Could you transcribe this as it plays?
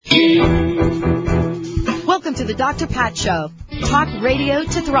to the Dr. Pat Show. Talk radio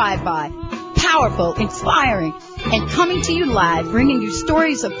to thrive by. Powerful, inspiring, and coming to you live, bringing you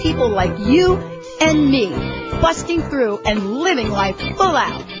stories of people like you and me, busting through and living life full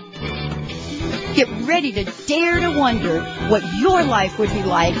out. Get ready to dare to wonder what your life would be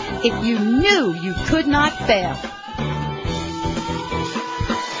like if you knew you could not fail.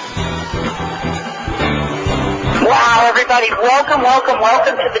 Wow, everybody, welcome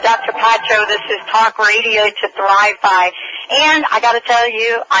to the Dr. Pat Show. This is Talk Radio to Thrive By. And I got to tell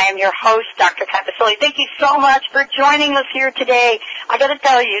you, I am your host, Dr. Pat Basilli. Thank you so much for joining us here today. I got to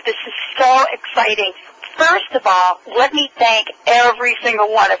tell you, this is so exciting. First of all, let me thank every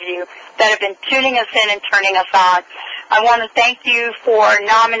single one of you that have been tuning us in and turning us on. I want to thank you for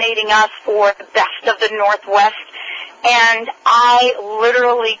nominating us for the Best of the Northwest. And I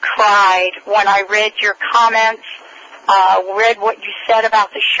literally cried when I read your comments, read what you said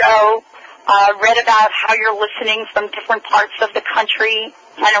about the show, read about how you're listening from different parts of the country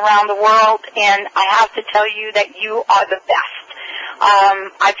and around the world. And I have to tell you that you are the best.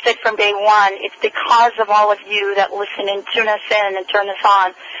 I've said from day one, it's because of all of you that listen and tune us in and turn us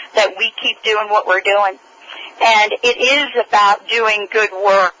on that we keep doing what we're doing. And it is about doing good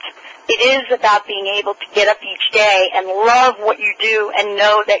work. It is about being able to get up each day and love what you do and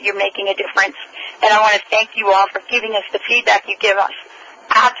know that you're making a difference. And I want to thank you all for giving us the feedback you give us.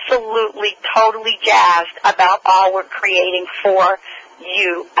 Absolutely, totally jazzed about all we're creating for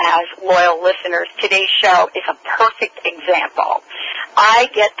you as loyal listeners. Today's show is a perfect example. I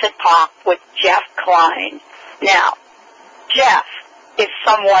get to talk with Jeff Klein. Now, Jeff is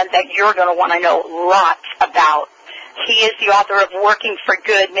someone that you're going to want to know lots about. He is the author of Working for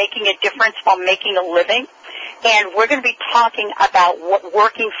Good, Making a Difference While Making a Living. And we're going to be talking about what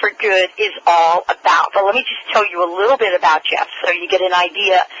Working for Good is all about. But let me just tell you a little bit about Jeff so you get an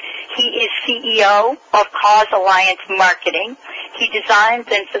idea. He is CEO of Cause Alliance Marketing. He designs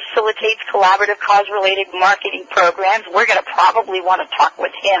and facilitates collaborative cause-related marketing programs. We're going to probably want to talk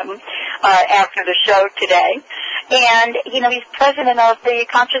with him after the show today. And, you know, he's president of the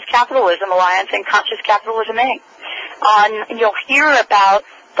Conscious Capitalism Alliance and Conscious Capitalism Inc. You'll hear about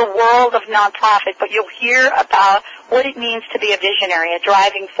the world of nonprofit, but you'll hear about what it means to be a visionary, a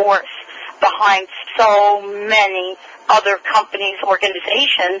driving force behind so many other companies,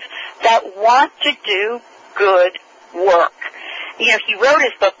 organizations that want to do good work. You know, he wrote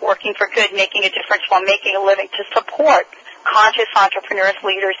his book, Working for Good, Making a Difference While Making a Living, to support conscious entrepreneurs,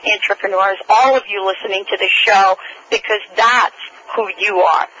 leaders, intrapreneurs, all of you listening to this show, because that's who you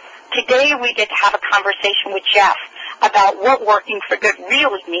are. Today we get to have a conversation with Jeff about what Working for Good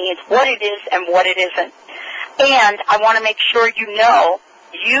really means, what it is and what it isn't. And I want to make sure you know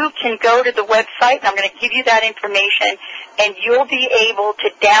you can go to the website, and I'm going to give you that information, and you'll be able to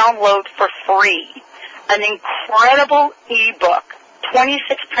download for free an incredible ebook,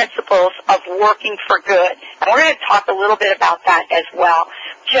 26 Principles of Working for Good. And we're going to talk a little bit about that as well.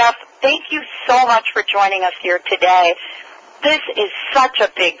 Jeff, thank you so much for joining us here today. This is such a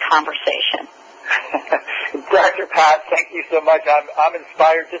big conversation. Dr. Pat, thank you so much. I'm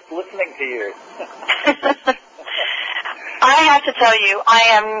inspired just listening to you. I have to tell you, I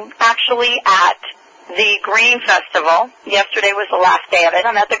am actually at the Green Festival. Yesterday was the last day of it.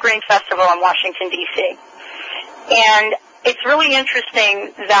 I'm at the Green Festival in Washington, D.C. And it's really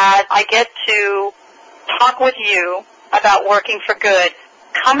interesting that I get to talk with you about Working for Good,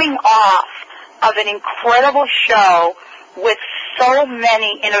 coming off of an incredible show with so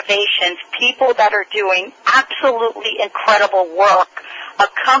many innovations, people that are doing absolutely incredible work, a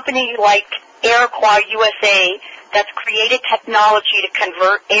company like Airqua USA that's created technology to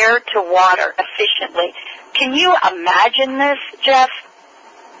convert air to water efficiently. Can you imagine this, Jeff?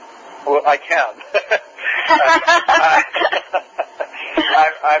 Well, I can.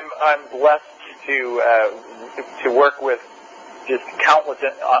 I'm blessed to work with just countless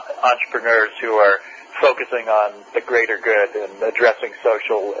entrepreneurs who are focusing on the greater good and addressing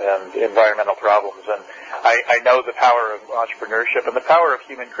social and environmental problems. And I know the power of entrepreneurship and the power of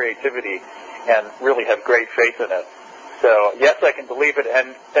human creativity and really have great faith in it. So, yes, I can believe it.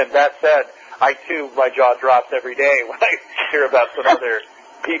 And that said, I, too, my jaw drops every day when I hear about some other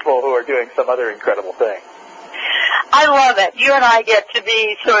people who are doing some other incredible thing. I love it. You and I get to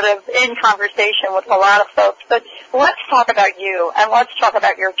be sort of in conversation with a lot of folks. But let's talk about you, and let's talk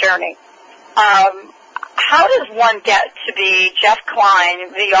about your journey. How does one get to be Jeff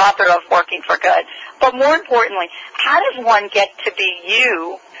Klein, the author of Working for Good? But more importantly, how does one get to be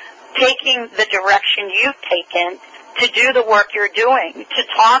you, taking the direction you've taken to do the work you're doing, to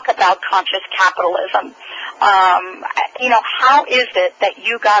talk about conscious capitalism? How is it that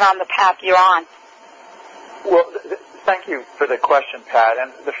you got on the path you're on? Well, thank you for the question, Pat.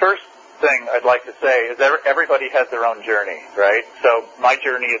 And the first thing I'd like to say is everybody has their own journey, right? So my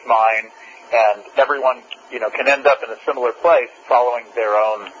journey is mine, and everyone, can end up in a similar place following their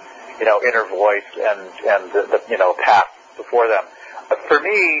own, inner voice and the path before them. For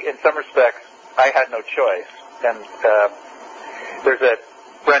me, in some respects, I had no choice. And there's a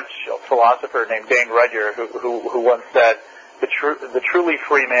French philosopher named Dane Rudhyar who once said, the truly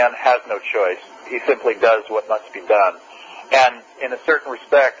free man has no choice. He simply does what must be done. And in a certain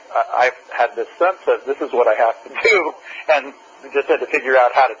respect, I've had this sense of this is what I have to do, and just had to figure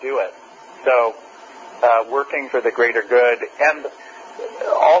out how to do it. So working for the greater good, and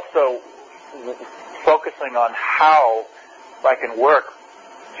also focusing on how I can work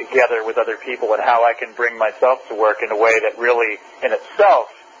together with other people and how I can bring myself to work in a way that really, in itself,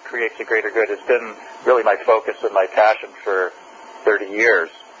 creates a greater good has been really my focus and my passion for 30 years.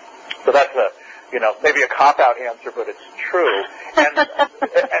 So that's maybe a cop-out answer, but it's true. And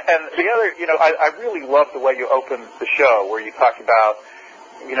the other, I really love the way you opened the show, where you talked about,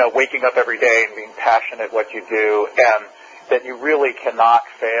 waking up every day and being passionate at what you do, and that you really cannot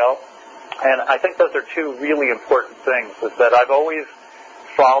fail. And I think those are two really important things, is that I've always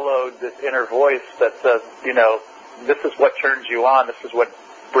followed this inner voice that says, this is what turns you on, this is what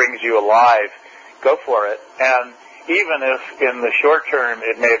brings you alive, go for it. And even if in the short term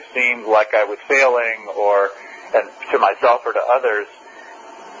it may have seemed like I was failing, and to myself or to others,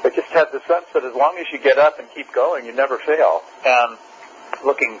 I just had the sense that as long as you get up and keep going, you never fail. And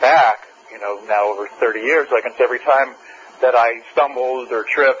looking back, now over 30 years, I can say every time that I stumbled or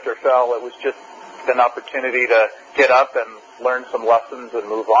tripped or fell, it was just an opportunity to get up and learn some lessons and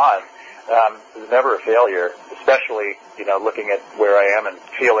move on. It was never a failure, especially, looking at where I am and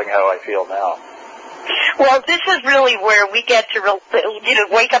feeling how I feel now. Well, this is really where we get to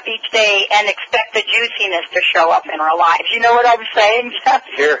wake up each day and expect the juiciness to show up in our lives. You know what I'm saying, Jeff?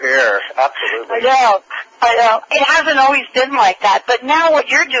 Hear, hear. Absolutely. I know. It hasn't always been like that, but now what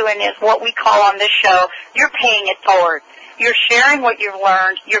you're doing is what we call on this show, you're paying it forward. You're sharing what you've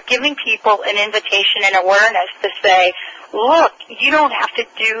learned. You're giving people an invitation and awareness to say, look, you don't have to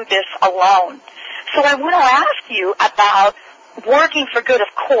do this alone. So I want to ask you about working for good, of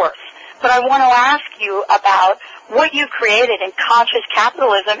course, but I want to ask you about what you created in conscious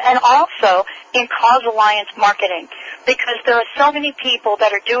capitalism and also in Cause Alliance marketing, because there are so many people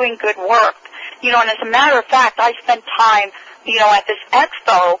that are doing good work. And as a matter of fact, I spent time, at this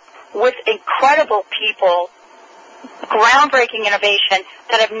expo with incredible people, groundbreaking innovation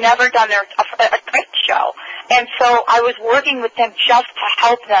that have never done a trade show. And so I was working with them just to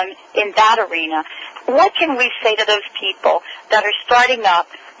help them in that arena. What can we say to those people that are starting up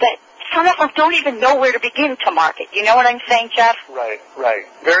that some of them don't even know where to begin to market? You know what I'm saying, Jeff? Right.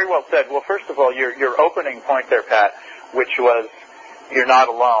 Very well said. Well, first of all, your opening point there, Pat, which was you're not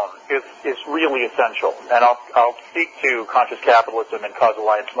alone, is really essential. And I'll speak to conscious capitalism and Cause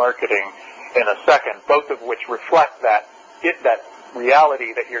Alliance marketing in a second, both of which reflect that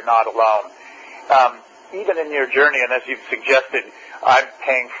reality that you're not alone. Even in your journey, and as you've suggested, I'm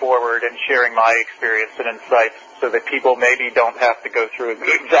paying forward and sharing my experience and insights so that people maybe don't have to go through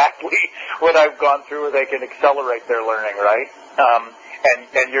exactly what I've gone through, or they can accelerate their learning, right?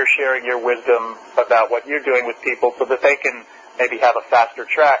 And you're sharing your wisdom about what you're doing with people so that they can maybe have a faster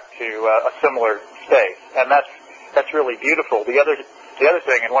track to a similar space. And that's really beautiful. The other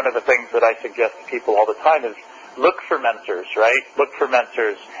thing, and one of the things that I suggest to people all the time, is look for mentors, right? Look for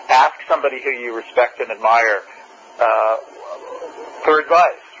mentors. Ask somebody who you respect and admire for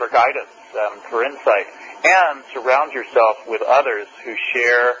advice, for guidance, for insight. And surround yourself with others who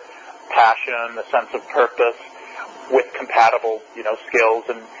share passion, a sense of purpose, with compatible, skills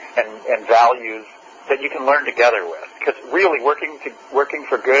and values that you can learn together with. Because really, working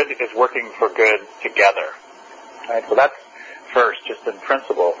for good is working for good together. Right? So that's first, just in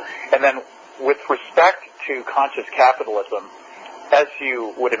principle. And then with respect to conscious capitalism, as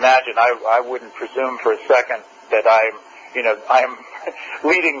you would imagine, I wouldn't presume for a second that I'm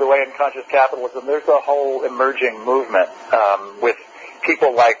leading the way in conscious capitalism. There's a whole emerging movement with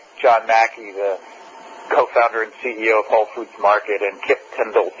people like John Mackey, the co-founder and CEO of Whole Foods Market, and Kip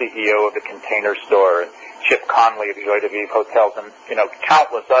Tindall, CEO of the Container Store, and Chip Conley of Joie de Vivre Hotels, and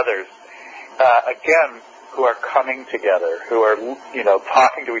countless others. Again, who are coming together, who are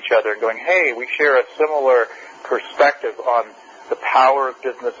talking to each other and going, hey, we share a similar perspective on the power of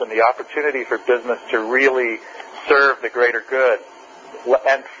business and the opportunity for business to really serve the greater good,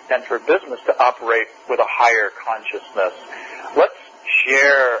 and for business to operate with a higher consciousness. Let's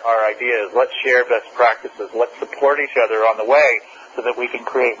share our ideas. Let's share best practices. Let's support each other on the way so that we can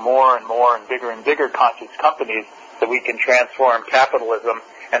create more and more and bigger conscious companies, so we can transform capitalism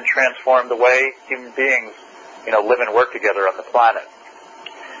and transform the way human beings, live and work together on the planet.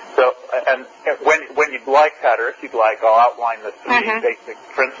 So, and when you'd like, Pat, or if you'd like, I'll outline the three basic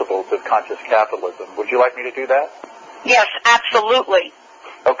principles of conscious capitalism. Would you like me to do that? Yes, absolutely.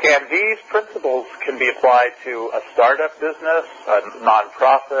 Okay, and these principles can be applied to a startup business, a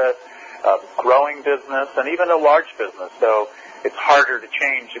nonprofit, a growing business, and even a large business. So it's harder to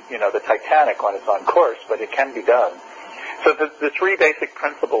change, the Titanic when it's on course, but it can be done. So the three basic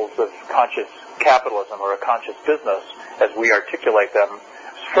principles of conscious capitalism or a conscious business, as we articulate them,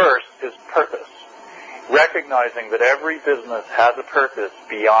 first is purpose. Recognizing that every business has a purpose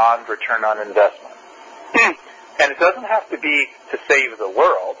beyond return on investment. And it doesn't have to be to save the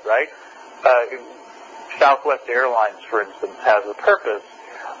world, right? Southwest Airlines, for instance, has a purpose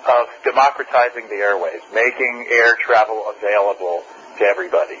of democratizing the airways, making air travel available to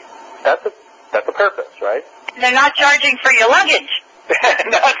everybody. That's a purpose, right? They're not charging for your luggage.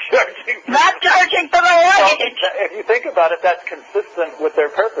 Not charging for the luggage. So, if you think about it, that's consistent with their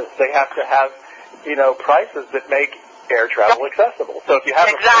purpose. They have to have, prices that make air travel accessible. So if you have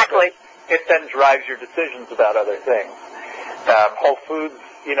a purpose, it then drives your decisions about other things. Whole Foods,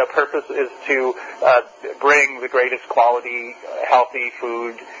 purpose is to bring the greatest quality, healthy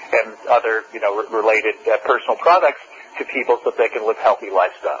food and other, related personal products to people so that they can live healthy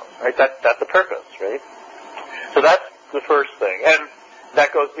lifestyles. Right? That's the purpose, right? So that's the first thing, and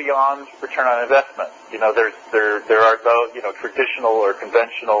that goes beyond return on investment. There are those, traditional or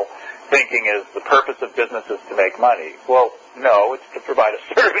conventional thinking is the purpose of business is to make money. Well, no, it's to provide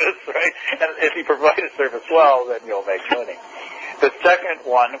a service, right? And if you provide a service well, then you'll make money. The second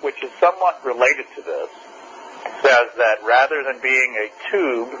one, which is somewhat related to this, says that rather than being a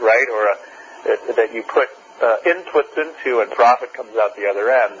tube, right, or that you put inputs into and profit comes out the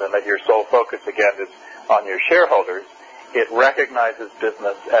other end, and that your sole focus again is on your shareholders, it recognizes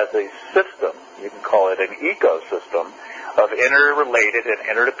business as a system. You can call it an ecosystem of interrelated and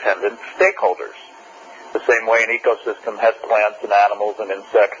interdependent stakeholders. The same way an ecosystem has plants and animals and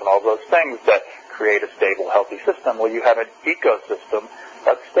insects and all those things that create a stable, healthy system. Well, you have an ecosystem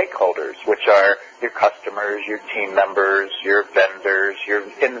of stakeholders, which are your customers, your team members, your vendors, your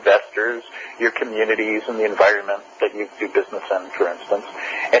investors, your communities, and the environment that you do business in, for instance.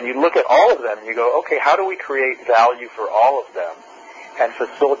 And you look at all of them and you go, okay, how do we create value for all of them and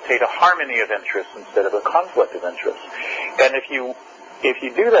facilitate a harmony of interest instead of a conflict of interest? And if you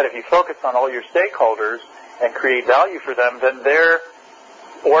do that, if you focus on all your stakeholders and create value for them, then they're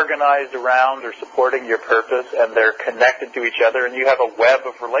organized around or supporting your purpose, and they're connected to each other, and you have a web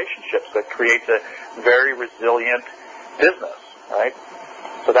of relationships that creates a very resilient business, right?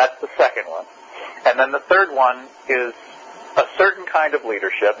 So that's the second one. And then the third one is a certain kind of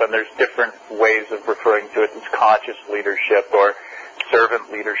leadership, and there's different ways of referring to it. It's conscious leadership or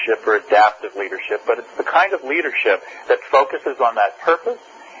servant leadership or adaptive leadership, but it's the kind of leadership that focuses on that purpose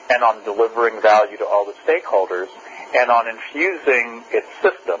and on delivering value to all the stakeholders and on infusing its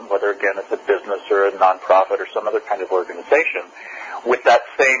system, whether, again, it's a business or a nonprofit or some other kind of organization, with that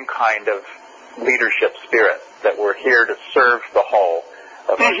same kind of leadership spirit, that we're here to serve the whole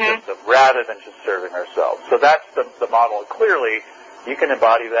of our system rather than just serving ourselves. So that's the model. Clearly, you can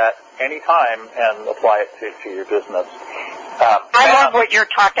embody that anytime and apply it to your business. I love what you're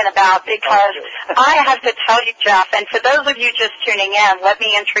talking about, because I have to tell you, Jeff, and for those of you just tuning in, let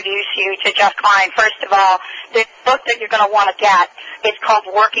me introduce you to Jeff Klein. First of all, the book that you're going to want to get is called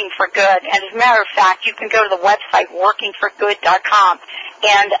Working for Good. And as a matter of fact, you can go to the website workingforgood.com,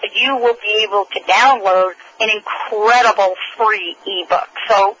 and you will be able to download an incredible free ebook.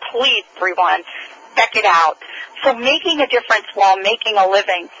 So please, everyone, check it out. So making a difference while making a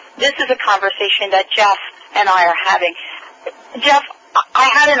living, this is a conversation that Jeff and I are having. Jeff, I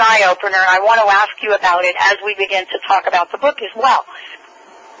had an eye-opener, and I want to ask you about it as we begin to talk about the book as well.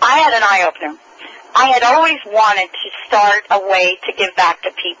 I had an eye-opener. I had always wanted to start a way to give back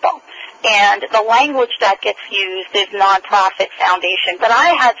to people, and the language that gets used is nonprofit foundation, but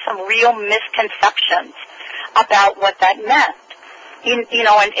I had some real misconceptions about what that meant. You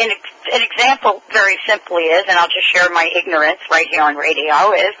know, an example very simply is, and I'll just share my ignorance right here on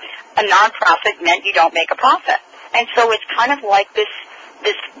radio, is a nonprofit meant you don't make a profit. And so it's kind of like this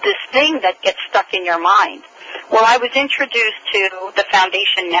thing that gets stuck in your mind. Well, I was introduced to the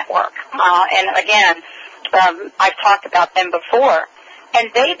Foundation Network, and again, I've talked about them before,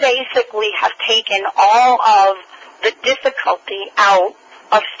 and they basically have taken all of the difficulty out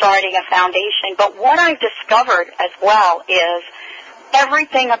of starting a foundation. But what I've discovered as well is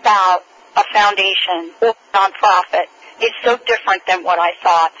everything about a foundation or nonprofit is so different than what I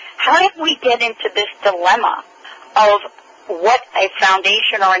thought. How did we get into this dilemma of what a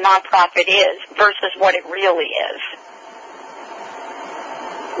foundation or a nonprofit is versus what it really is?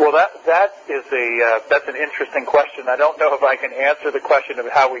 Well, that's an interesting question. I don't know if I can answer the question of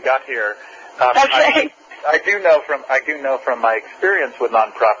how we got here. Okay. I do know from my experience with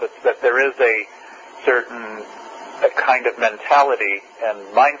nonprofits that there is a certain kind of mentality and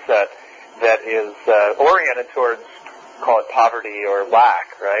mindset that is oriented towards, call it poverty or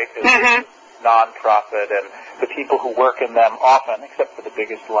lack, right? Mm-hmm. Nonprofit, and the people who work in them often, except for the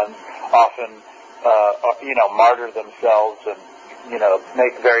biggest ones, often martyr themselves and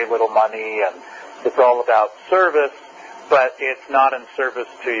make very little money, and it's all about service, but it's not in service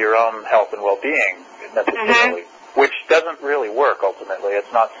to your own health and well-being necessarily, which doesn't really work ultimately.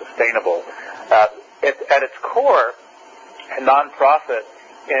 It's not sustainable. At its core, a nonprofit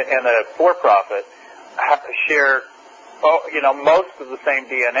and a for-profit share most of the same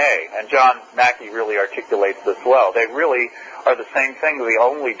DNA, and John Mackey really articulates this well. They really are the same thing. The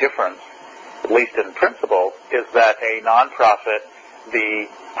only difference, at least in principle, is that a nonprofit, the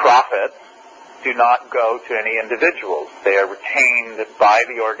profits do not go to any individuals. They are retained by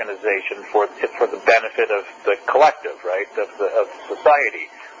the organization for the benefit of the collective, right, of society.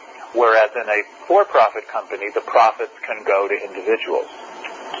 Whereas in a for-profit company, the profits can go to individuals.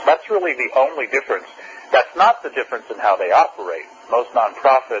 That's really the only difference. That's not the difference in how they operate. Most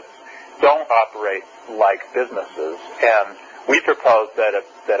nonprofits don't operate like businesses, and we propose that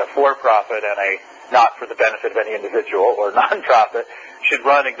a for-profit and a not for the benefit of any individual or nonprofit should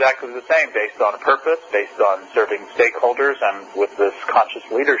run exactly the same, based on a purpose, based on serving stakeholders, and with this conscious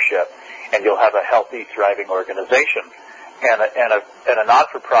leadership, and you'll have a healthy, thriving organization. And a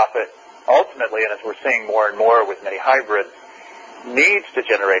not-for-profit, ultimately, and as we're seeing more and more with many hybrids, needs to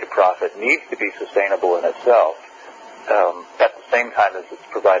generate a profit, needs to be sustainable in itself, at the same time as it's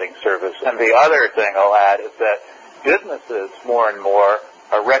providing service. And the other thing I'll add is that businesses, more and more,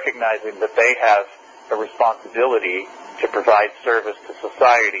 are recognizing that they have a responsibility to provide service to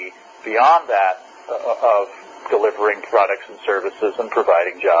society beyond that of delivering products and services and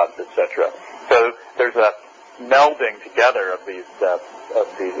providing jobs, etc. So there's a melding together of these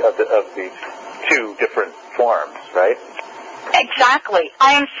two different forms, right? Exactly.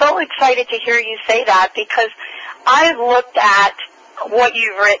 I am so excited to hear you say that, because I've looked at what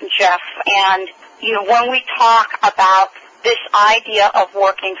you've written, Jeff, and when we talk about this idea of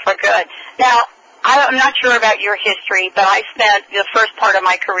working for good. Now, I'm not sure about your history, but I spent the first part of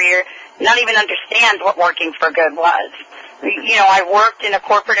my career not even understand what working for good was. I worked in a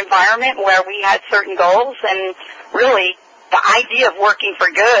corporate environment where we had certain goals, and really the idea of working for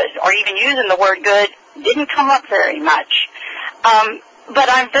good, or even using the word good, didn't come up very much. But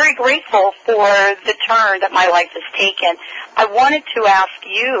I'm very grateful for the turn that my life has taken. I wanted to ask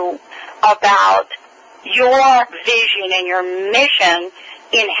you about your vision and your mission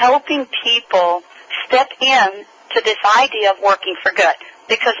in helping people step in to this idea of working for good.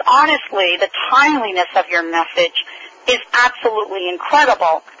 Because honestly, the timeliness of your message is absolutely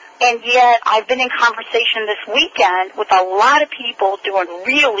incredible. And yet, I've been in conversation this weekend with a lot of people doing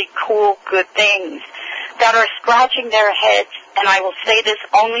really cool, good things that are scratching their heads, and I will say this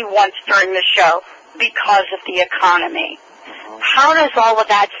only once during the show, because of the economy. How does all of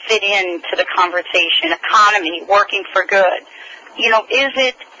that fit into the conversation? Economy, working for good.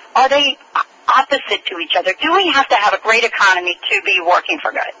 Are they opposite to each other? Do we have to have a great economy to be working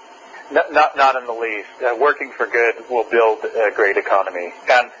for good? Not in the least. Working for good will build a great economy.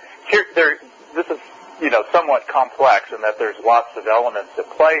 And this is, somewhat complex in that there's lots of elements at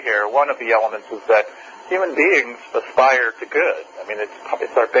play here. One of the elements is that human beings aspire to good. I mean,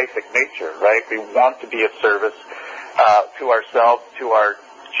 it's our basic nature, right? We want to be of service to ourselves, to our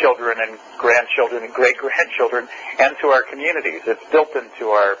children and grandchildren and great-grandchildren, and to our communities. It's built into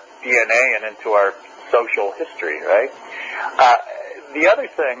our DNA and into our social history, right?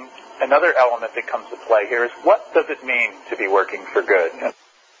 Another element that comes to play here is, what does it mean to be working for good?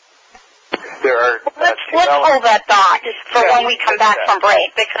 There are let's hold that thought for when we come back from break,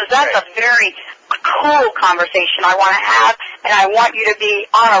 because that's a very cool conversation I want to have, and I want you to be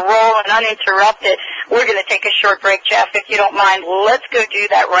on a roll and uninterrupted. We're going to take a short break, Jeff, if you don't mind. Let's go do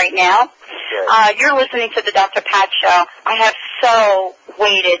that right now. You're listening to the Dr. Pat Show. I have so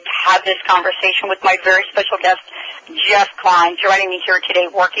waited to have this conversation with my very special guest, Jeff Klein, joining me here today.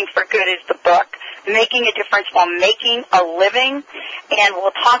 Working for Good is the book, Making a Difference While Making a Living, and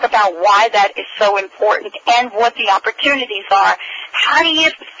we'll talk about why that is so important and what the opportunities are. How do you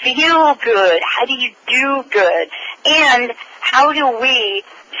feel good? How do you do good? And how do we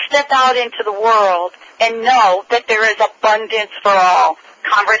step out into the world and know that there is abundance for all?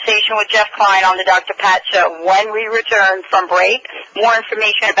 Conversation with Jeff Klein on the Dr. Pat Show. When we return from break, more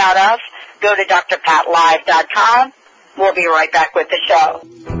information about us, go to drpatlive.com. We'll be right back with the show.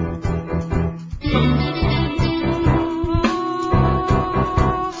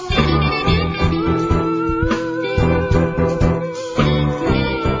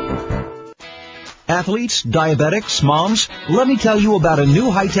 Athletes, diabetics, moms, let me tell you about a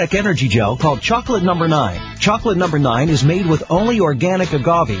new high-tech energy gel called Chocolate No. 9. Chocolate No. 9 is made with only organic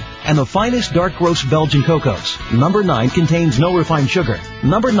agave and the finest dark roast Belgian cocos. No. 9 contains no refined sugar.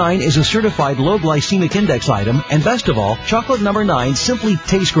 No. 9 is a certified low glycemic index item, and best of all, Chocolate No. 9 simply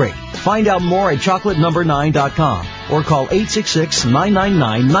tastes great. Find out more at chocolatenumber9.com or call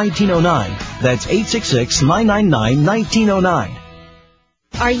 866-999-1909. That's 866-999-1909.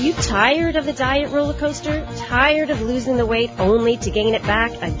 Are you tired of the diet roller coaster? Tired of losing the weight only to gain it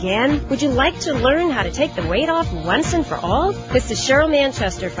back again? Would you like to learn how to take the weight off once and for all? This is Cheryl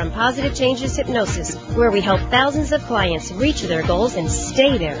Manchester from Positive Changes Hypnosis, where we help thousands of clients reach their goals and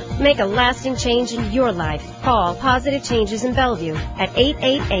stay there. Make a lasting change in your life. Call Positive Changes in Bellevue at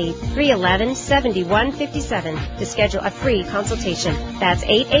 888-311-7157 to schedule a free consultation. That's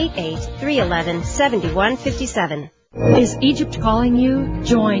 888-311-7157. Is Egypt calling you?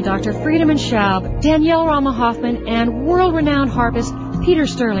 Join Dr. Friedemann Schaub, Danielle Rama Hoffman, and world-renowned harpist Peter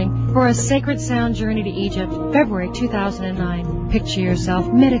Sterling for a sacred sound journey to Egypt, February 2009. Picture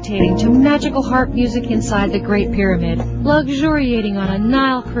yourself meditating to magical harp music inside the Great Pyramid, luxuriating on a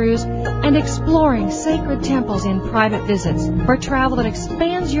Nile cruise, and exploring sacred temples in private visits. For travel that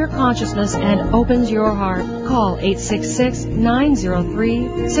expands your consciousness and opens your heart, call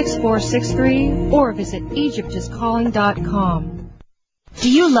 866-903-6463 or visit EgyptIsCalling.com.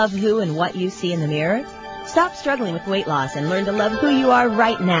 Do you love who and what you see in the mirror? Stop struggling with weight loss and learn to love who you are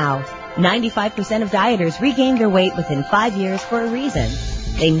right now. 95% of dieters regain their weight within 5 years for a reason.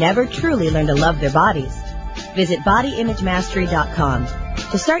 They never truly learn to love their bodies. Visit BodyImageMastery.com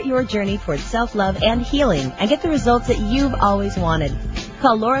to start your journey towards self-love and healing and get the results that you've always wanted.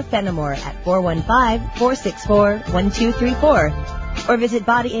 Call Laura Fenimore at 415-464-1234 or visit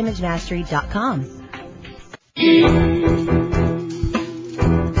BodyImageMastery.com.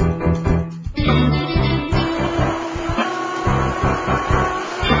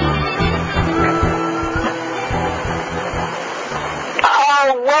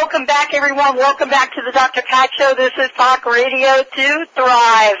 Welcome back, everyone. Welcome back to the Dr. Pat Show. This is Talk Radio to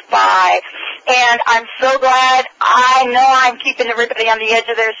Thrive By. And I'm so glad. I know I'm keeping everybody on the edge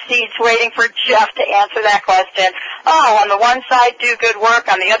of their seats waiting for Jeff to answer that question. Oh, on the one side, do good work.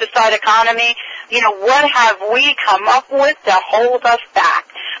 On the other side, economy. You know, what have we come up with to hold us back?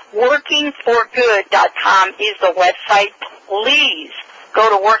 Workingforgood.com is the website. Please go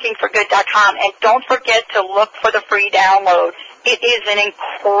to workingforgood.com and don't forget to look for the free download. It is an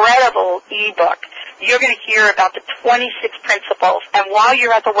incredible ebook. You're going to hear about the 26 principles, and while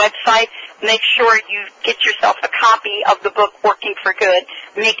you're at the website, make sure you get yourself a copy of the book, Working for Good,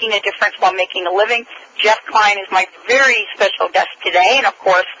 Making a Difference While Making a Living. Jeff Klein is my very special guest today, and of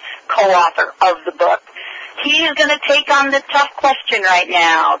course, co-author of the book. He is going to take on the tough question right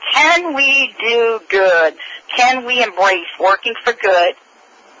now. Can we do good? Can we embrace working for good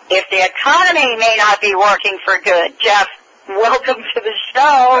if the economy may not be working for good? Jeff, welcome to the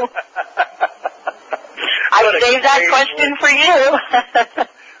show. I saved that question for you.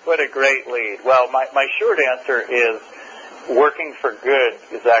 What a great lead. Well, my short answer is working for good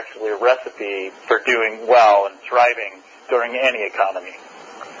is actually a recipe for doing well and thriving during any economy.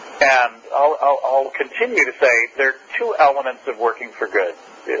 And I'll continue to say there are two elements of working for good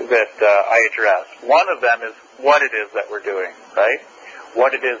that I address. One of them is what it is that we're doing, right?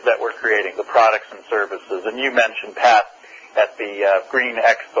 What it is that we're creating, the products and services. And you mentioned, Pat, at the Green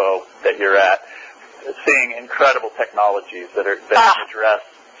Expo that you're at, seeing incredible technologies that address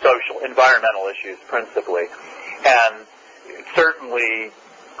social, environmental issues principally, and certainly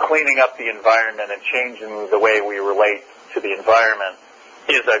cleaning up the environment and changing the way we relate to the environment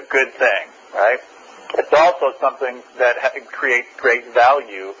is a good thing, right? It's also something that creates great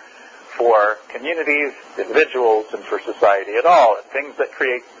value for communities, individuals, and for society at all. And things that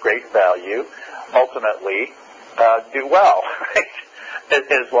create great value ultimately do well, right?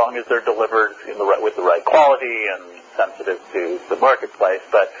 As long as they're delivered with the right quality and sensitive to the marketplace.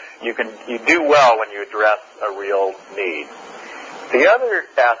 But you do well when you address a real need. The other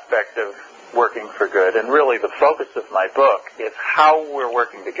aspect of working for good, and really the focus of my book, is how we're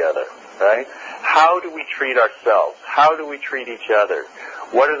working together, right? How do we treat ourselves? How do we treat each other?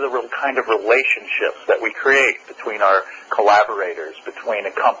 What are the kind of relationships that we create between our collaborators, between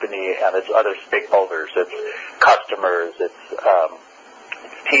a company and its other stakeholders, its customers, its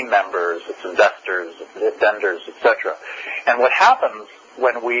team members, its investors, its vendors, etc. And what happens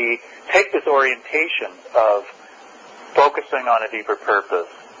when we take this orientation of focusing on a deeper purpose,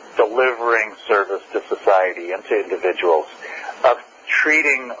 delivering service to society and to individuals, of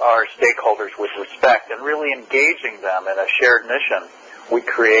treating our stakeholders with respect and really engaging them in a shared mission, we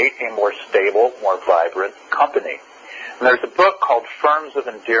create a more stable, more vibrant company. And there's a book called Firms of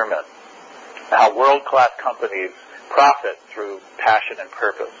Endearment, how world-class companies profit through passion and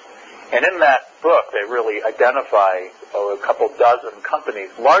purpose. And in that book, they really identify a couple dozen companies,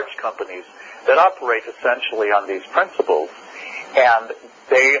 large companies, that operate essentially on these principles, and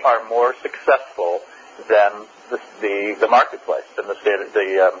they are more successful than the marketplace, than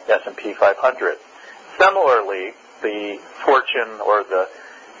the S&P 500. Similarly, the Fortune, or the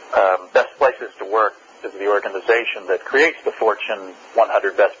Best Places to Work, is the organization that creates the Fortune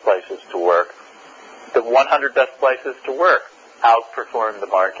 100 Best Places to Work. The 100 Best Places to Work outperform the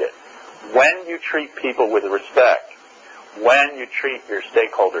market. When you treat people with respect, when you treat your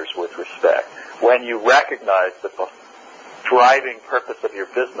stakeholders with respect, when you recognize that the driving purpose of your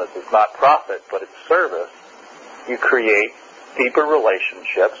business is not profit, but it's service, you create deeper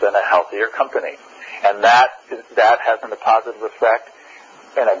relationships and a healthier company. And that has a positive effect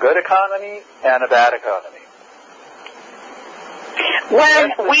in a good economy and a bad economy.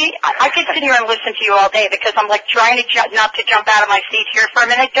 I could sit here and listen to you all day because I'm like trying to not to jump out of my seat here for a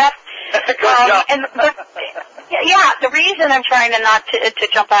minute, Jeff. The reason I'm trying to not to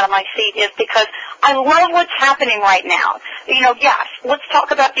jump out of my seat is because I love what's happening right now. Yes, let's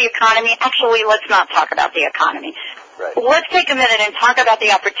talk about the economy. Actually, let's not talk about the economy. Right. Let's take a minute and talk about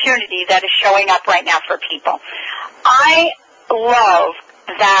the opportunity that is showing up right now for people. I love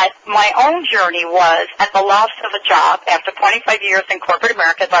that my own journey was at the loss of a job after 25 years in corporate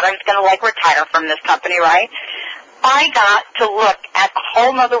America. Thought I was going to retire from this company, right? I got to look at a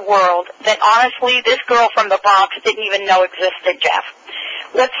whole other world that honestly this girl from the Bronx didn't even know existed, Jeff.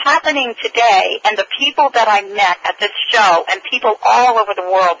 What's happening today and the people that I met at this show and people all over the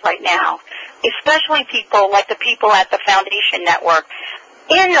world right now, especially people like the people at the Foundation Network,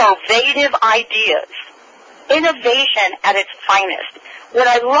 innovative ideas, innovation at its finest. What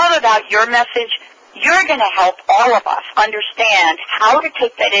I love about your message, you're going to help all of us understand how to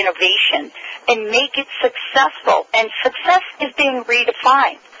take that innovation and make it successful. And success is being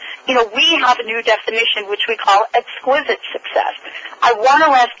redefined. We have a new definition which we call exquisite success. I want to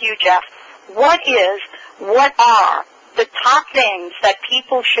ask you, Jeff, what are the top things that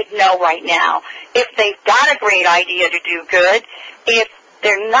people should know right now if they've got a great idea to do good, if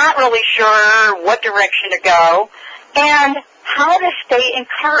they're not really sure what direction to go, and how to stay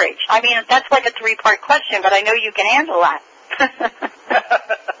encouraged? I mean, that's like a three-part question, but I know you can handle that.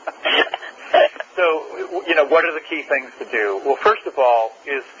 So, what are the key things to do? Well, first of all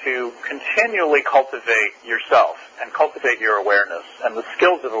is to continually cultivate yourself and cultivate your awareness and the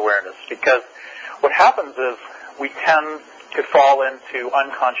skills of awareness, because what happens is we tend to fall into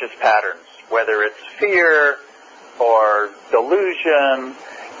unconscious patterns, whether it's fear or delusion.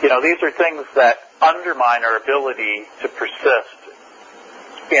 These are things that undermine our ability to persist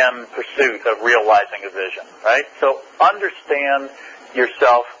in pursuit of realizing a vision, right? So understand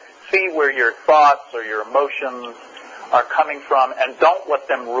yourself, see where your thoughts or your emotions are coming from, and don't let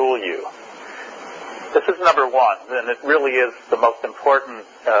them rule you. This is number one, and it really is the most important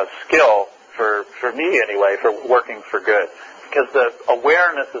skill for me anyway, for working for good, because the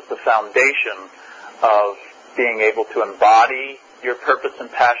awareness is the foundation of being able to embody your purpose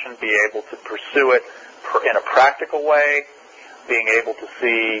and passion, be able to pursue it in a practical way, being able to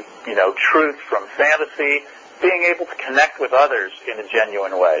see, truth from fantasy, being able to connect with others in a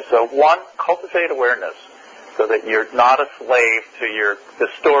genuine way. So one, cultivate awareness so that you're not a slave to the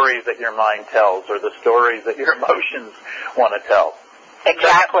stories that your mind tells or the stories that your emotions want to tell.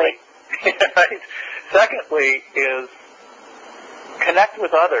 Exactly. Right? Secondly is connect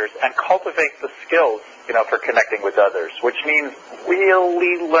with others and cultivate the skills, for connecting with others, which means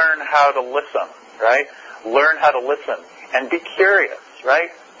really learn how to listen, right? Learn how to listen and be curious, right?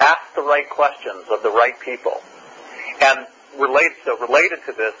 Ask the right questions of the right people. And related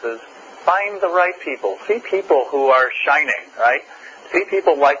to this is find the right people. See people who are shining, right? See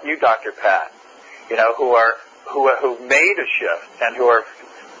people like you, Dr. Pat, who made a shift and who are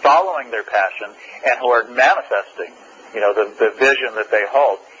following their passion and who are manifesting, the vision that they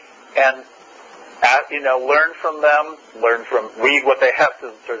hold. And learn from them, read what they have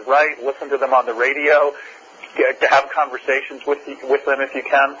to write, listen to them on the radio, to have conversations with them if you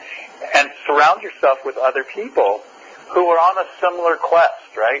can, and surround yourself with other people who are on a similar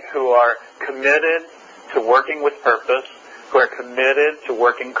quest, right? Who are committed to working with purpose, who are committed to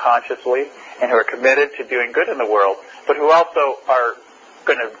working consciously, and who are committed to doing good in the world, but who also are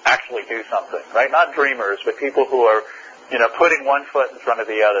going to actually do something, right? Not dreamers, but people who are, putting one foot in front of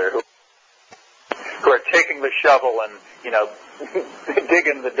the other, who are taking the shovel and,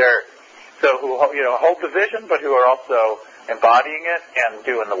 digging the dirt. So who, hold the vision, but who are also embodying it and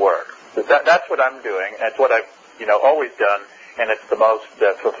doing the work. So that's what I'm doing, and it's what I've, always done, and it's the most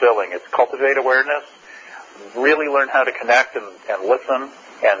fulfilling. It's cultivate awareness, really learn how to connect and listen,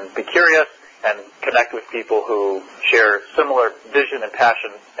 and be curious, and connect with people who share similar vision and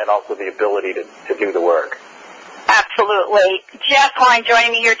passion, and also the ability to do the work. Absolutely. Jeff Klein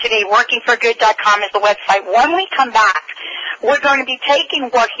joining me here today. Workingforgood.com is the website. When we come back, we're going to be taking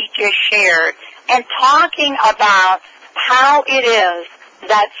what he just shared and talking about how it is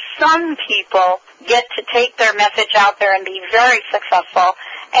that some people get to take their message out there and be very successful,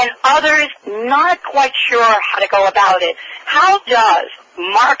 and others not quite sure how to go about it. How does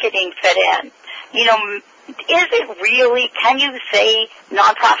marketing fit in? Is it really, can you say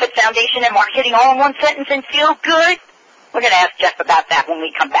nonprofit foundation and marketing all in one sentence and feel good? We're going to ask Jeff about that when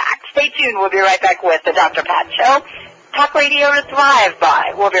we come back. Stay tuned. We'll be right back with the Dr. Pat Show. Talk radio to thrive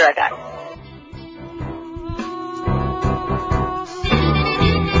by. We'll be right back.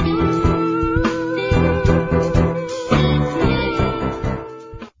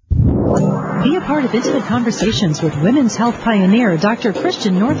 Be a part of intimate conversations with women's health pioneer Dr.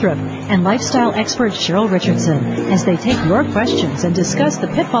 Christian Northrup and lifestyle expert Cheryl Richardson as they take your questions and discuss the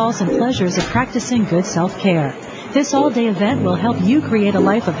pitfalls and pleasures of practicing good self-care. This all-day event will help you create a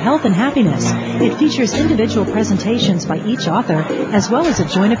life of health and happiness. It features individual presentations by each author as well as a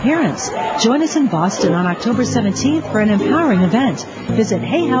joint appearance. Join us in Boston on October 17th for an empowering event. Visit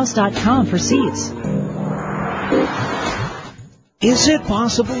hayhouse.com for seats. Is it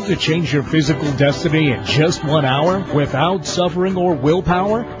possible to change your physical destiny in just 1 hour without suffering or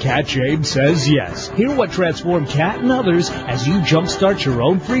willpower? Kat James says yes. Hear what transformed Kat and others as you jumpstart your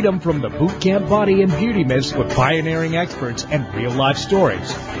own freedom from the boot camp body and beauty myths with pioneering experts and real-life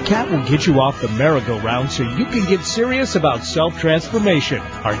stories. Kat will get you off the merry-go-round so you can get serious about self-transformation.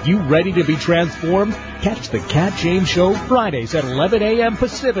 Are you ready to be transformed? Catch the Kat James Show Fridays at 11 a.m.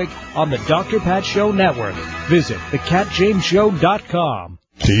 Pacific on the Dr. Pat Show Network. Visit thekatjamesshow.com.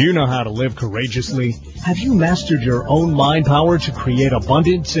 Do you know how to live courageously? Have you mastered your own mind power to create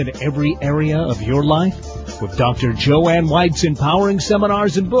abundance in every area of your life? With Dr. Joanne White's empowering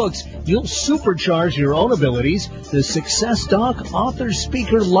seminars and books, you'll supercharge your own abilities. The Success Doc, author,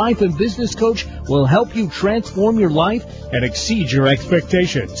 speaker, life, and business coach will help you transform your life and exceed your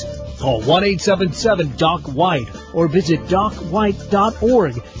expectations. Call 1-877-DOC-WHITE or visit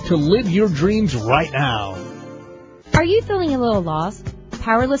docwhite.org to live your dreams right now. Are you feeling a little lost?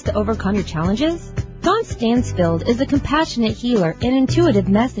 Powerless to overcome your challenges? Dawn Stansfield is a compassionate healer and intuitive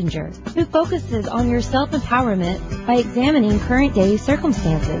messenger who focuses on your self-empowerment by examining current day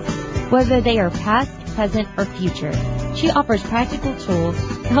circumstances, whether they are past, present, or future. She offers practical tools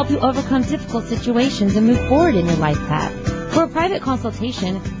to help you overcome difficult situations and move forward in your life path. For a private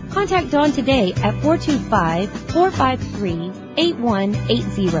consultation, contact Dawn today at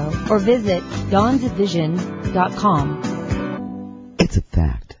 425-453-8180 or visit dawnsvision.com. It's a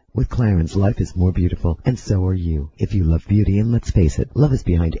fact. With Clarence, life is more beautiful, and so are you. If you love beauty, and let's face it, love is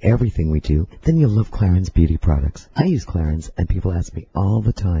behind everything we do, then you'll love Clarence Beauty Products. I use Clarence, and people ask me all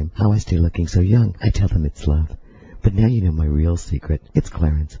the time how I stay looking so young. I tell them it's love. But now you know my real secret. It's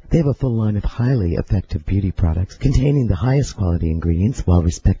Clarence. They have a full line of highly effective beauty products containing the highest quality ingredients while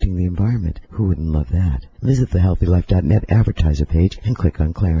respecting the environment. Who wouldn't love that? Visit the healthylife.net advertiser page and click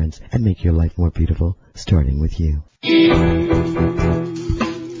on Clarence and make your life more beautiful, starting with you.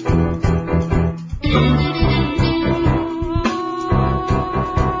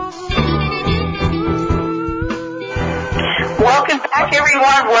 Welcome back,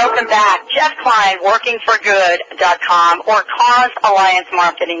 everyone. Welcome back. Jeff Klein, workingforgood.com or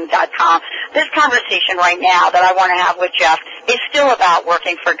causealliancemarketing.com. This conversation right now that I want to have with Jeff is still about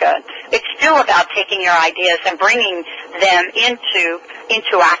working for good. It's still about taking your ideas and bringing them into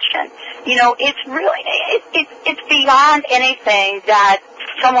action. You know, it's really, it's beyond anything that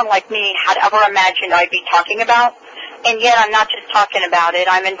someone like me had ever imagined I'd be talking about. And yet I'm not just talking about it.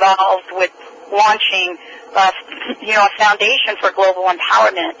 I'm involved with launching a foundation for global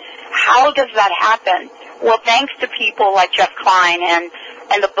empowerment. How does that happen? Well, thanks to people like Jeff Klein and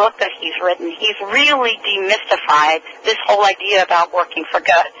the book that he's written. He's really demystified this whole idea about working for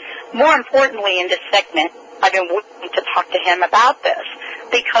good. More importantly, in this segment, I've been waiting to talk to him about this.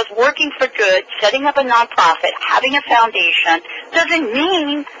 Because working for good, setting up a nonprofit, having a foundation, doesn't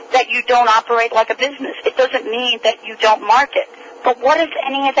mean that you don't operate like a business. It doesn't mean that you don't market. But what does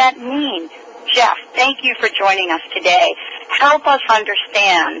any of that mean? Jeff, thank you for joining us today. Help us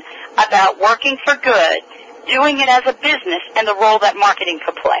understand about working for good, doing it as a business, and the role that marketing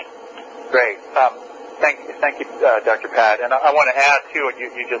could play. Great. Thank you, Dr. Pat. And I want to add to what you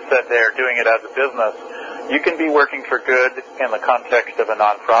just said there, doing it as a business. You can be working for good in the context of a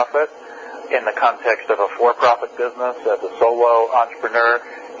nonprofit, in the context of a for-profit business, as a solo entrepreneur.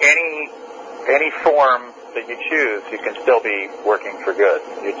 Any form that you choose, you can still be working for good.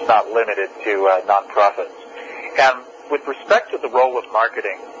 It's not limited to nonprofits. And with respect to the role of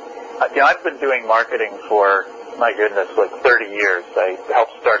marketing, I've been doing marketing for, my goodness, like 30 years. I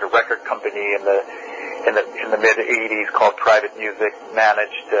helped start a record company in the mid-'80s called Private Music,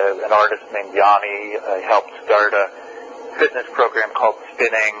 managed an artist named Yanni. I helped start a fitness program called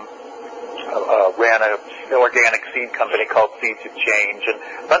Spinning, ran an organic seed company called Seeds of Change,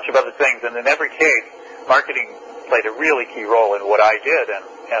 and a bunch of other things. And in every case, marketing played a really key role in what I did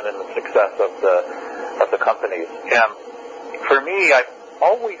and in the success of the companies. And for me, I've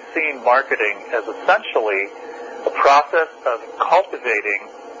always seen marketing as essentially a process of cultivating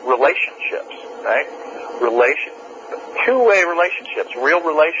relationships, right? Two-way relationships, real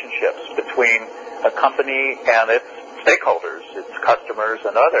relationships between a company and its stakeholders, its customers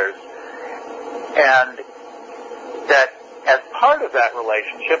and others. And that as part of that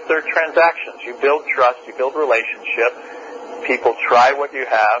relationship, there are transactions. You build trust, you build relationship. People try what you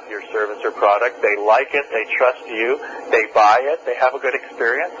have, your service or product. They like it, they trust you, they buy it, they have a good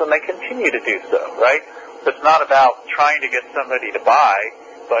experience, and they continue to do so, right? It's not about trying to get somebody to buy,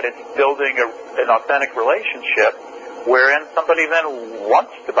 but it's building an authentic relationship wherein somebody then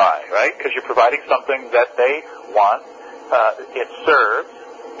wants to buy, right? Because you're providing something that they want, it serves,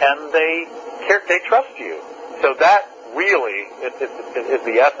 and they trust you. So that really is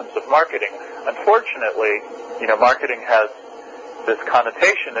the essence of marketing. Unfortunately, marketing has this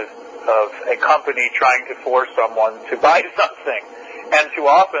connotation of a company trying to force someone to buy something, and too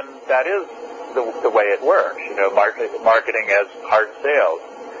often that is the way it works. Marketing as hard sales.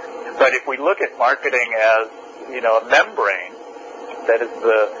 But if we look at marketing as a membrane, that is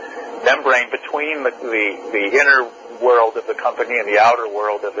the membrane between the inner world of the company and the outer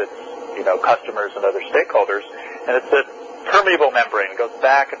world of its customers and other stakeholders, and it's a permeable membrane. It goes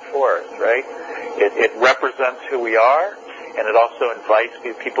back and forth, right? It represents who we are, and it also invites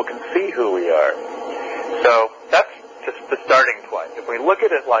people can see who we are. So that's just the starting point. If we look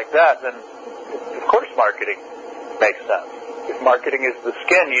at it like that, then of course marketing makes sense. If marketing is the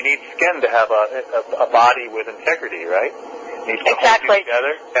skin, you need skin to have a body with integrity, right? It needs to hold you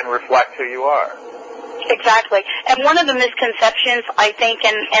together and reflect who you are. Exactly. And one of the misconceptions, I think,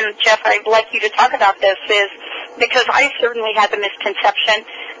 and Jeff, I'd like you to talk about this, is because I certainly had the misconception.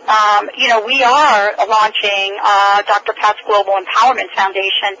 We are launching Dr. Pat's Global Empowerment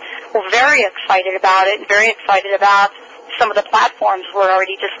Foundation. We're very excited about it and very excited about some of the platforms we're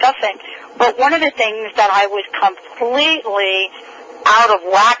already discussing. But one of the things that I was completely out of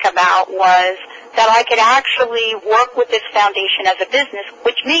whack about was that I could actually work with this foundation as a business,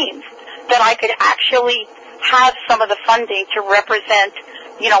 which means that I could actually have some of the funding to represent,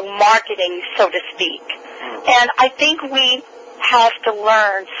 marketing, so to speak. And I think we have to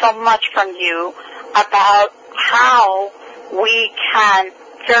learn so much from you about how we can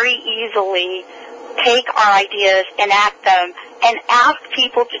very easily take our ideas, enact them, and ask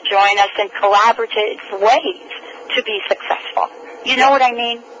people to join us in collaborative ways to be successful. You know what I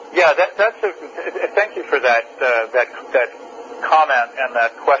mean? Yeah, thank you for that comment and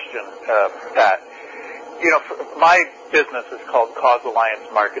that question, Pat. My business is called Cause Alliance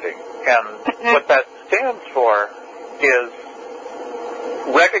Marketing, and what that stands for is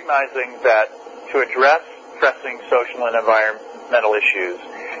recognizing that to address pressing social and environmental issues,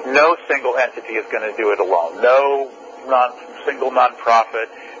 no single entity is going to do it alone. No single nonprofit,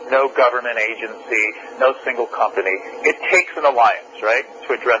 no government agency, no single company. It takes an alliance, right,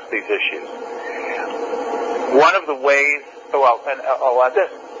 to address these issues. One of the ways, and I'll add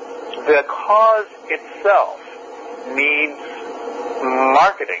this, the cause itself needs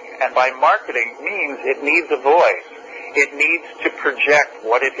marketing, and by marketing means it needs a voice. It needs to project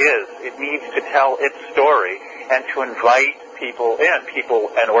what it is. It needs to tell its story and to invite people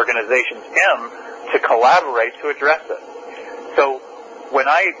and organizations in to collaborate to address it. So when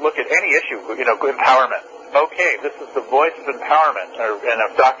I look at any issue, empowerment, okay, this is the voice of empowerment, and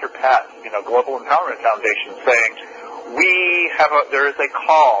of Dr. Pat, Global Empowerment Foundation saying, there is a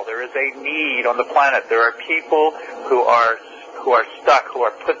call, there is a need on the planet. There are people who are stuck, who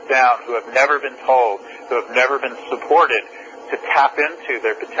are put down, who have never been told, who have never been supported to tap into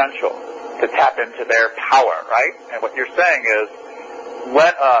their potential, to tap into their power, right? And what you're saying is,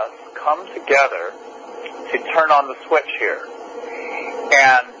 let us come together to turn on the switch here.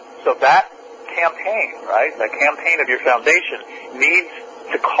 And so that campaign, right, that campaign of your foundation needs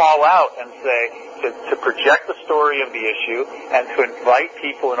to call out and say, to project the story of the issue and to invite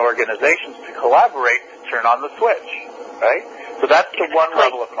people and organizations to collaborate to turn on the switch, right? So that's the one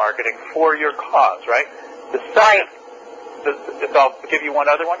level of marketing for your cause, right? The second, I'll give you one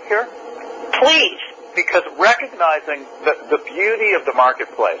other one here. Please. Because recognizing the beauty of the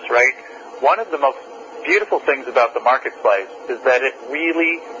marketplace, right? One of the most beautiful things about the marketplace is that it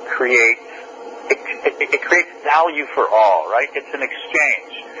really creates value for all, right? It's an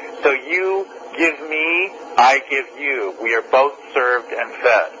exchange. So you give me, I give you. We are both served and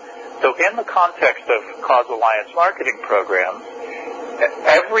fed. So in the context of Cause Alliance marketing programs,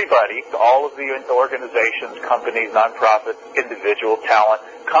 everybody, all of the organizations, companies, nonprofits, individual talent,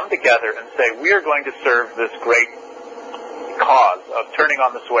 come together and say, we are going to serve this great cause of turning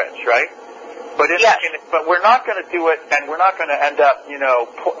on the switch, right? But but we're not going to do it, and we're not going to end up,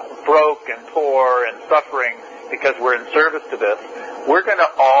 broke and poor and suffering because we're in service to this. We're going to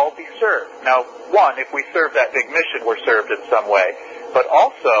all be served. Now, one, if we serve that big mission, we're served in some way. But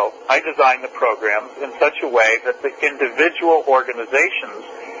also, I design the programs in such a way that the individual organizations'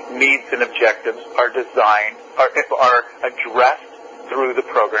 needs and objectives are addressed through the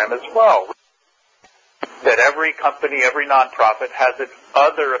program as well. That every company, every nonprofit has its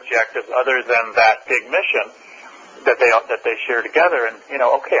other objectives other than that big mission that they share together. And,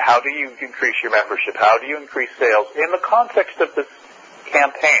 okay, how do you increase your membership? How do you increase sales in the context of this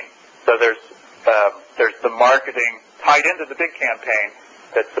campaign? So there's the marketing tied into the big campaign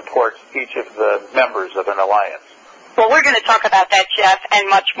that supports each of the members of an alliance. Well, we're going to talk about that, Jeff, and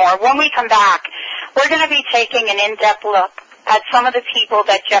much more. When we come back, we're going to be taking an in-depth look at some of the people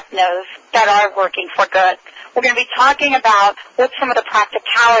that Jeff knows that are working for good. We're going to be talking about what some of the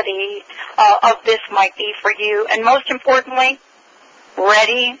practicality of this might be for you. And most importantly,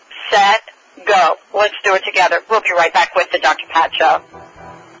 ready, set, go. Let's do it together. We'll be right back with the Dr. Pat Show.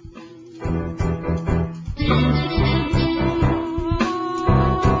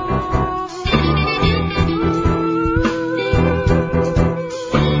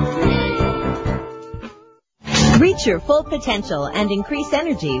 Reach your full potential and increase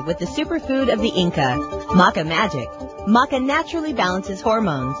energy with the superfood of the Inca, Maca Magic. Maca naturally balances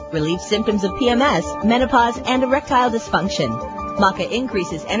hormones, relieves symptoms of PMS, menopause, and erectile dysfunction. Maca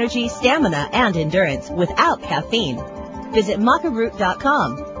increases energy, stamina, and endurance without caffeine. Visit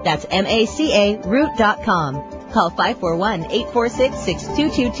macaroot.com. That's MACA root.com. Call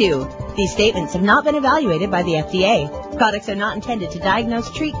 541-846-6222. These statements have not been evaluated by the FDA. Products are not intended to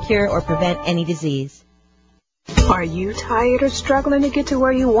diagnose, treat, cure, or prevent any disease. Are you tired or struggling to get to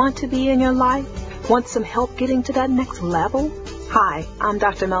where you want to be in your life? Want some help getting to that next level? Hi, I'm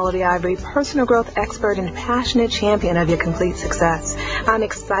Dr. Melody Ivory, personal growth expert and passionate champion of your complete success. I'm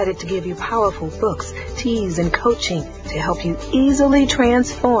excited to give you powerful books, teas, and coaching to help you easily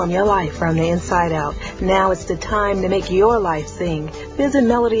transform your life from the inside out. Now it's the time to make your life sing. Visit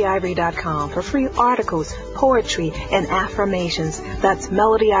melodyivory.com for free articles, poetry, and affirmations. That's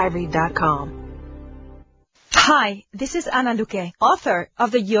melodyivory.com. Hi, this is Ana Luque, author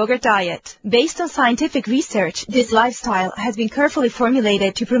of The Yogurt Diet. Based on scientific research, this lifestyle has been carefully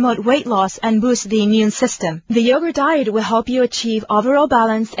formulated to promote weight loss and boost the immune system. The Yogurt Diet will help you achieve overall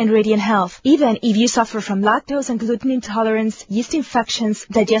balance and radiant health, even if you suffer from lactose and gluten intolerance, yeast infections,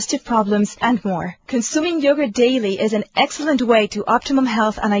 digestive problems, and more. Consuming yogurt daily is an excellent way to optimum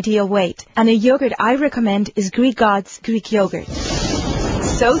health and ideal weight. And the yogurt I recommend is Greek God's Greek Yogurt.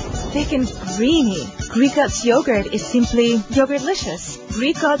 So thick and creamy. Greek God's yogurt is simply yogurtlicious.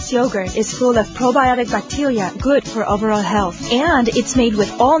 Greek God's yogurt is full of probiotic bacteria, good for overall health. And it's made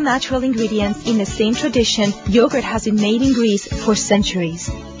with all natural ingredients in the same tradition yogurt has been made in Greece for centuries.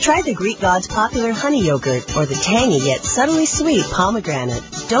 Try the Greek God's popular honey yogurt or the tangy yet subtly sweet pomegranate.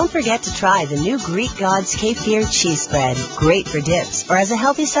 Don't forget to try the new Greek God's kefir cheese spread. Great for dips or as a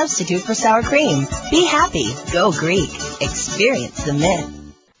healthy substitute for sour cream. Be happy. Go Greek. Experience the myth.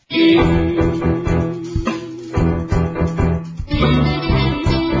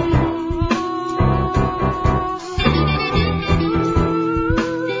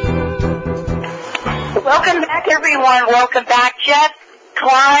 Welcome back, everyone. Welcome back. Jeff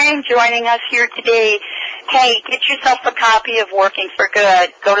Klein joining us here today. Hey, get yourself a copy of Working for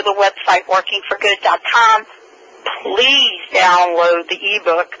Good. Go to the website, workingforgood.com. please download the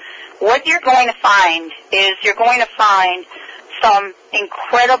ebook. What you're going to find is you're going to find some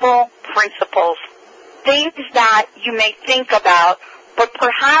incredible principles, things that you may think about, but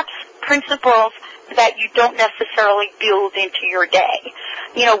perhaps principles that you don't necessarily build into your day.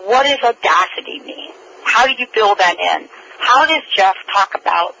 You know, what does audacity mean? How do you build that in? How does Jeff talk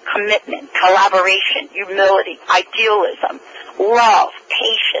about commitment, collaboration, humility, idealism, love,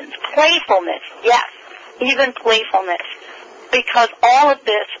 patience, playfulness? Yes, even playfulness. Because all of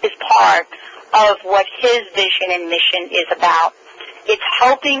this is part of what his vision and mission is about. It's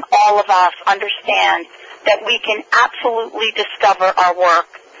helping all of us understand that we can absolutely discover our work.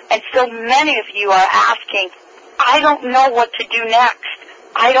 And so many of you are asking, I don't know what to do next.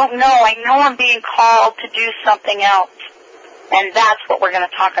 I don't know. I know I'm being called to do something else. And that's what we're going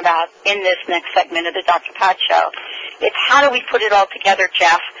to talk about in this next segment of the Dr. Pat Show. It's how do we put it all together,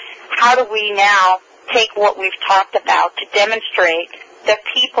 Jeff? How do we now take what we've talked about to demonstrate that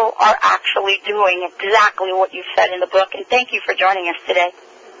people are actually doing exactly what you said in the book? And thank you for joining us today.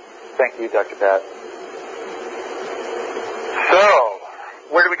 Thank you, Dr. Pat. So,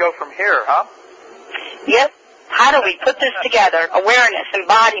 where do we go from here, huh? Yep. How do we put this together? Awareness,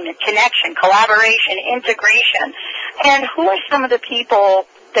 embodiment, connection, collaboration, integration. And who are some of the people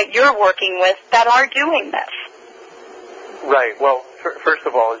that you're working with that are doing this? Right. Well, first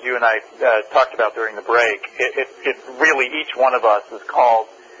of all, as you and I talked about during the break, it really, each one of us is called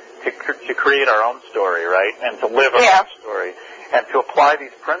to create our own story, right? And to live our own story. And to apply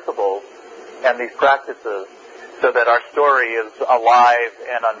these principles and these practices so that our story is alive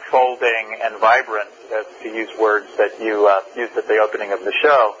and unfolding and vibrant, to use words that you used at the opening of the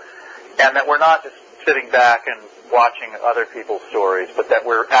show, and that we're not just sitting back and watching other people's stories, but that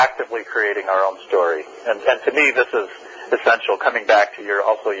we're actively creating our own story. And to me, this is essential, coming back to your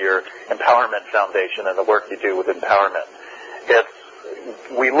empowerment foundation and the work you do with empowerment.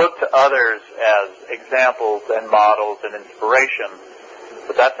 We look to others as examples and models and inspiration,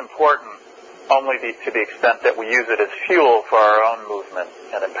 but that's important only to the extent that we use it as fuel for our own movement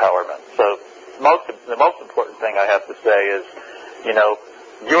and empowerment. So the most important thing I have to say is,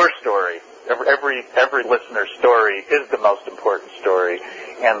 your story, every listener's story is the most important story,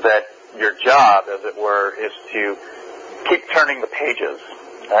 and that your job, as it were, is to keep turning the pages,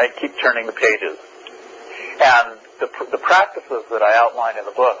 right? Keep turning the pages. And the practices that I outline in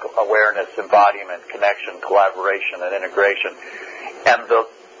the book, awareness, embodiment, connection, collaboration, and integration, and the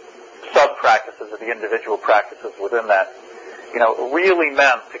sub-practices or the individual practices within that, really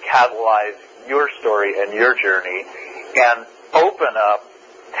meant to catalyze your story and your journey and open up,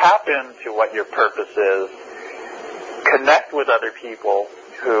 tap into what your purpose is, connect with other people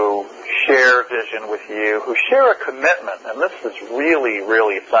who share vision with you, who share a commitment, and this is really,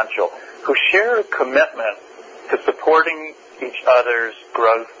 really essential, who share a commitment to supporting each other's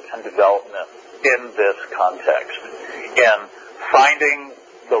growth and development in this context, and finding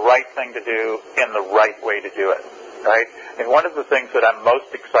the right thing to do in the right way to do it, right? And one of the things that I'm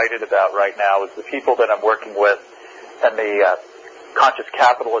most excited about right now is the people that I'm working with and the Conscious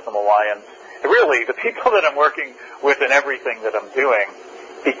Capitalism Alliance, really the people that I'm working with in everything that I'm doing,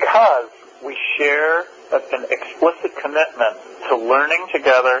 because we share an explicit commitment to learning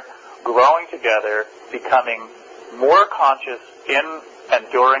together, growing together, becoming more conscious in and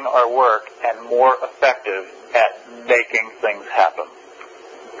during our work, and more effective at making things happen.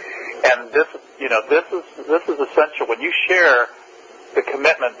 And this is essential. When you share the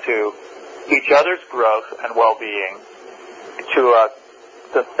commitment to each other's growth and well-being, to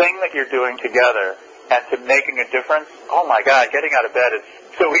the thing that you're doing together, and to making a difference, oh my God, getting out of bed is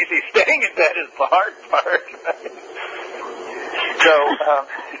so easy. Staying in bed is the hard part. So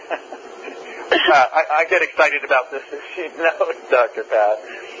I get excited about this, as you know, Dr. Pat.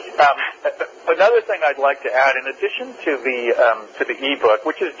 Another thing I'd like to add, in addition to the ebook,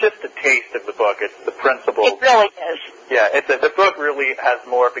 which is just a taste of the book, it's the principles. It really is. Yeah, the book really has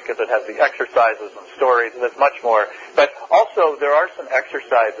more because it has the exercises and stories, and there's much more. But also, there are some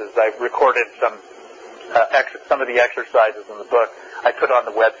exercises. I've recorded some of the exercises in the book. I put on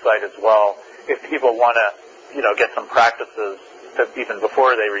the website as well. If people want to, get some practices even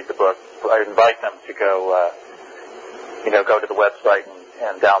before they read the book, I invite them to go to the website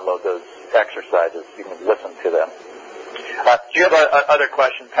and download those exercises. You can listen to them. Do you have other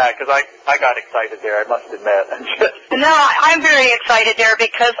questions, Pat? Because I got excited there, I must admit. No, I'm very excited there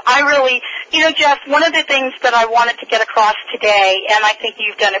because I really, Jeff, one of the things that I wanted to get across today, and I think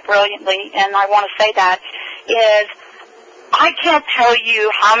you've done it brilliantly, and I want to say that, is I can't tell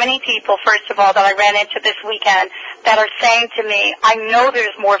you how many people, first of all, that I ran into this weekend that are saying to me, I know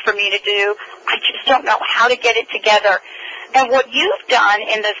there's more for me to do. I just don't know how to get it together. And what you've done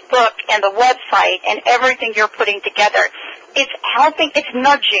in this book and the website and everything you're putting together, it's helping, it's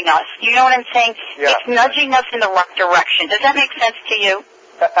nudging us. You know what I'm saying? Yeah. It's nudging us in the right direction. Does that make sense to you?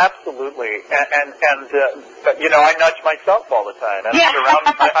 Absolutely. And I nudge myself all the time. And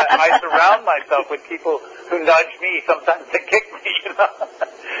I surround myself with people who nudge me, sometimes to kick me,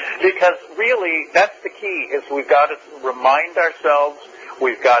 Because really, that's the key, is we've got to remind ourselves,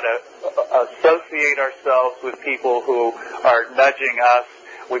 we've got to associate ourselves with people who are nudging us.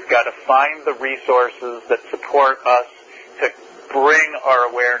 We've got to find the resources that support us to bring our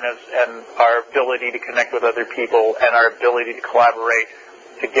awareness and our ability to connect with other people and our ability to collaborate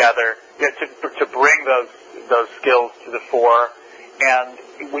together, to bring those skills to the fore. And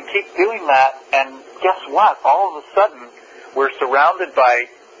we keep doing that, and guess what? All of a sudden, we're surrounded by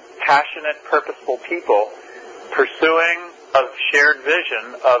passionate, purposeful people pursuing a shared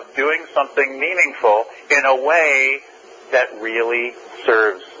vision of doing something meaningful in a way that really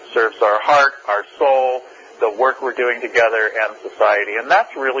serves our heart, our soul, the work we're doing together, and society. And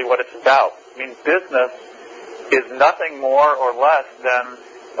that's really what it's about. I mean, business is nothing more or less than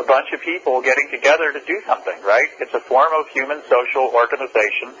a bunch of people getting together to do something, right? It's a form of human social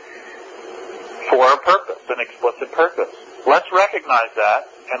organization for a purpose, an explicit purpose. Let's recognize that,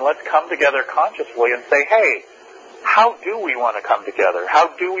 and let's come together consciously and say, hey, how do we want to come together?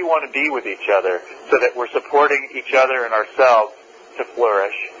 How do we want to be with each other so that we're supporting each other and ourselves to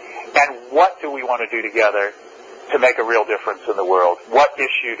flourish? And what do we want to do together to make a real difference in the world? What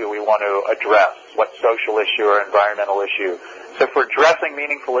issue do we want to address? What social issue or environmental issue? So if we're addressing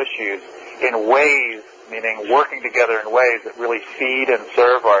meaningful issues in ways, meaning working together in ways that really feed and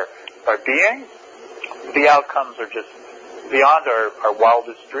serve our being, the outcomes are just beyond our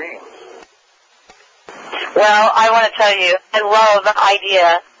wildest dreams. Well, I want to tell you, I love the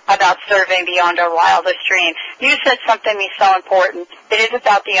idea about serving beyond our wildest dream. You said something to me so important. It is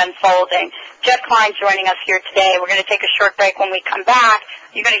about the unfolding. Jeff Klein joining us here today. We're going to take a short break. When we come back,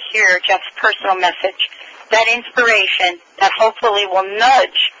 you're going to hear Jeff's personal message, that inspiration that hopefully will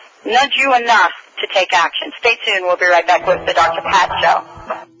nudge you enough to take action. Stay tuned. We'll be right back with the Dr. Pat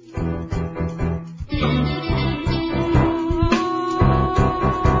Show.